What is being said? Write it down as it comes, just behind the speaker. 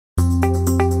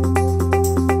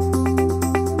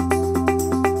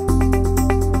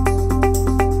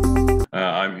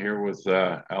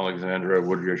with Alexandra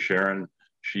Woodyer-Sharon.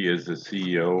 She is the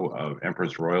CEO of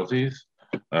Empress Royalties,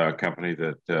 a company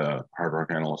that Hard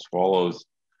Rock Analyst follows.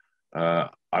 I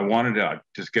wanted to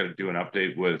just do an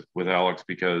update with Alex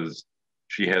because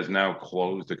she has now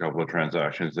closed a couple of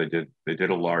transactions. They did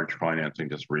a large financing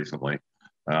just recently.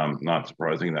 Not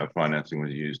surprising that financing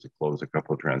was used to close a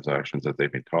couple of transactions that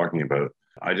they've been talking about.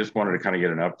 I just wanted to kind of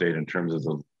get an update in terms of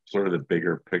the sort of the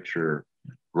bigger picture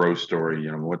growth story.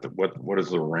 You know, what does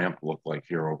the ramp look like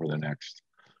here over the next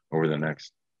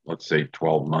let's say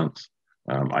 12 months?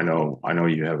 I know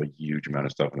you have a huge amount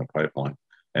of stuff in the pipeline,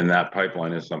 and that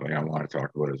pipeline is something I want to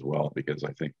talk about as well, because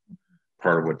I think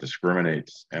part of what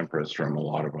discriminates Empress from a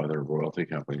lot of other royalty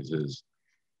companies is,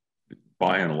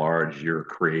 by and large, you're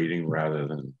creating rather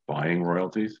than buying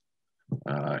royalties.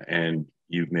 And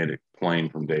you've made it plain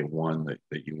from day one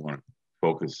that you want to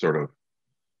focus sort of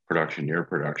production near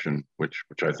production, which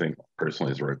I think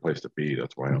personally is the right place to be.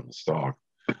 That's why I own the stock.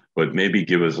 But maybe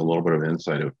give us a little bit of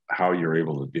insight of how you're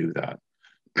able to do that.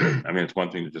 I mean, it's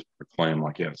one thing to just proclaim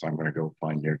like, yes, I'm going to go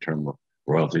find near-term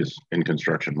royalties in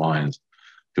construction mines.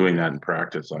 Doing that in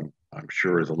practice, I'm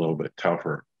sure is a little bit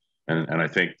tougher. And I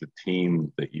think the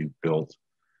team that you built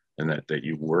and that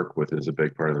you work with is a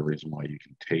big part of the reason why you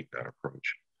can take that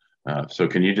approach. So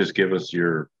can you just give us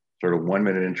your sort of 1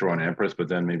 minute intro on Empress, but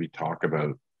then maybe talk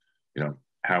about, you know,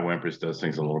 how Empress does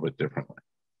things a little bit differently?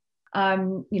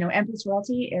 Empress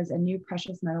Royalty is a new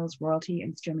precious metals royalty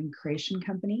and streaming creation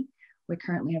company. We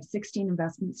currently have 16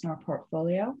 investments in our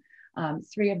portfolio.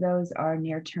 3 of those are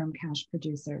near-term cash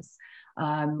producers.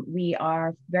 We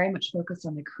are very much focused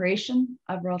on the creation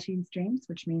of royalty and streams,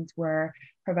 which means we're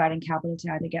providing capital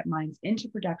to either get mines into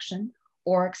production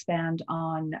or expand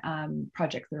on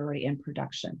projects that are already in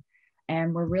production.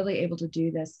 And we're really able to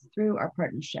do this through our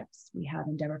partnerships. We have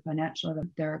Endeavor Financial,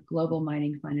 they're a global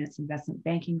mining finance investment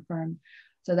banking firm.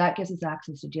 So that gives us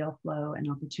access to deal flow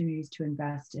and opportunities to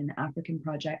invest in African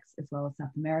projects as well as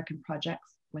South American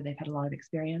projects where they've had a lot of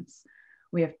experience.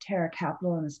 We have Terra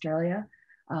Capital in Australia.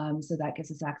 So that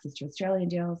gives us access to Australian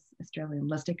deals, Australian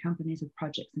listed companies with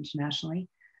projects internationally,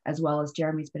 as well as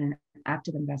Jeremy's been an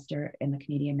active investor in the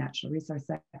Canadian natural resource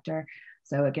sector.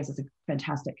 So it gives us a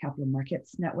fantastic capital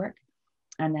markets network.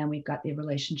 And then we've got the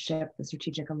relationship, the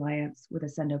strategic alliance with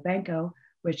Ascendo Banco,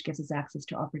 which gives us access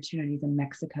to opportunities in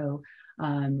Mexico,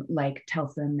 like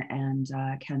Telson and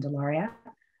Candelaria,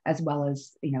 as well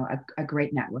as, you know, a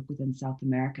great network within South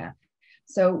America.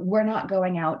 So we're not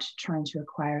going out trying to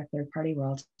acquire third-party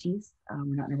royalties.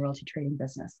 We're not in a royalty trading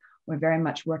business. We're very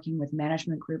much working with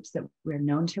management groups that we're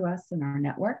known to us in our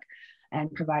network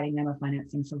and providing them a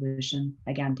financing solution,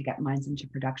 again, to get mines into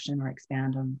production or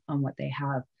expand on what they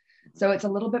have. So it's a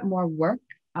little bit more work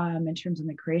in terms of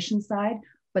the creation side,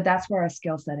 but that's where our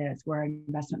skill set is. We're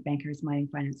investment bankers, mining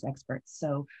finance experts.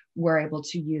 So we're able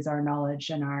to use our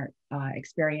knowledge and our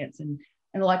experience and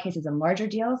in a lot of cases in larger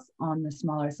deals on the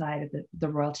smaller side of the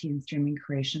royalty and streaming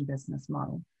creation business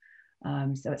model.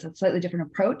 So it's a slightly different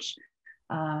approach.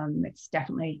 It's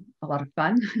definitely a lot of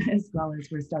fun, as well as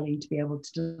we're starting to be able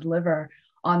to deliver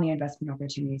on the investment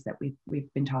opportunities that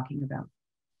we've been talking about.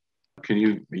 Can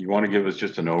you want to give us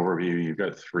just an overview? You've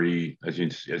got 3, as you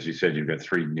said, you've got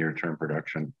 3 near-term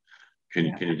production.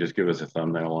 Can you just give us a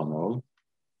thumbnail on those?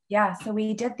 Yeah, so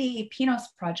we did the Pinos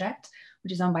project,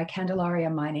 which is owned by Candelaria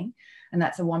Mining, and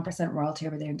that's a 1% royalty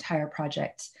over the entire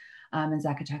project in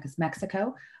Zacatecas,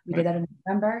 Mexico. We did that in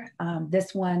November.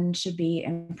 This one should be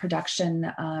in production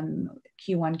Q1,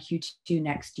 Q2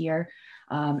 next year.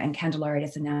 And Candelaria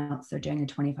just announced they're doing a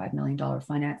 $25 million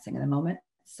financing at the moment.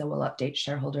 So we'll update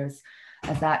shareholders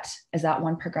as that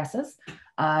one progresses.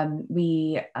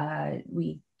 We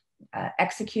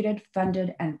executed,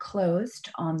 funded, and closed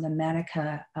on the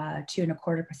Manica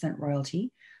 2.25%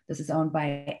 royalty. This is owned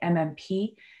by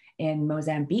MMP in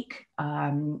Mozambique,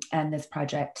 and this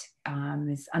project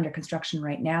is under construction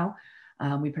right now.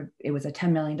 It was a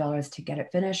 $10 million to get it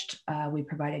finished. We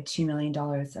provided $2 million,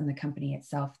 and the company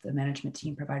itself, the management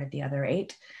team, provided the other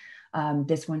 8.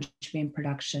 This one should be in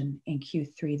production in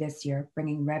Q3 this year,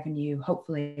 bringing revenue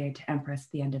hopefully to Empress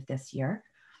the end of this year.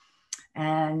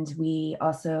 And we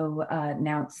also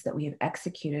announced that we have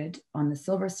executed on the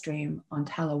silver stream on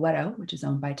Talahueto, which is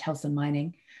owned by Telson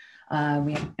Mining.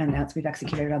 We announced we've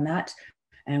executed on that,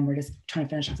 and we're just trying to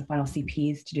finish up the final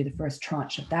CPs to do the first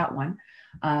tranche of that one.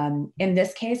 In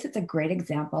this case, it's a great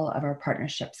example of our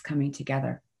partnerships coming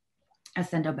together.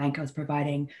 Ascendo Banco is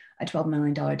providing a $12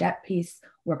 million debt piece.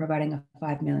 We're providing a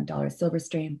 $5 million silver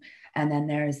stream. And then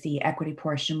there's the equity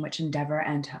portion, which Endeavor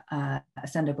and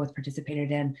Ascendo both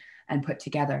participated in and put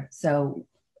together. So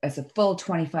it's a full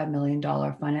 $25 million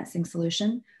financing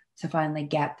solution to finally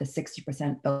get the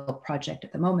 60% built project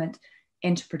at the moment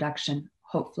into production,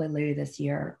 hopefully later this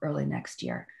year, early next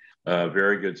year.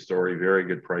 Very good story, very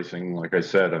good pricing. Like I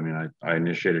said, I mean,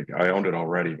 I owned it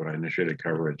already, but I initiated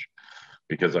coverage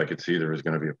because I could see there was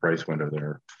going to be a price window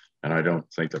there. And I don't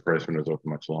think the price window is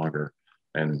open much longer.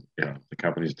 And, you know, the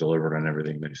company's delivered on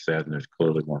everything they said, and there's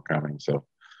clearly more coming. So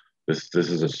this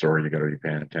is a story you got to be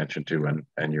paying attention to,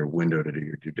 and your window to do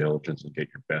your due diligence and get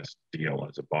your best deal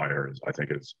as a buyer is, I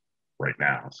think, is right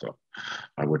now. So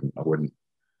I wouldn't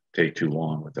take too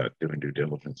long with that doing due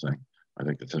diligence thing. I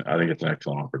think it's an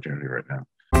excellent opportunity right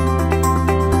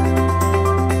now.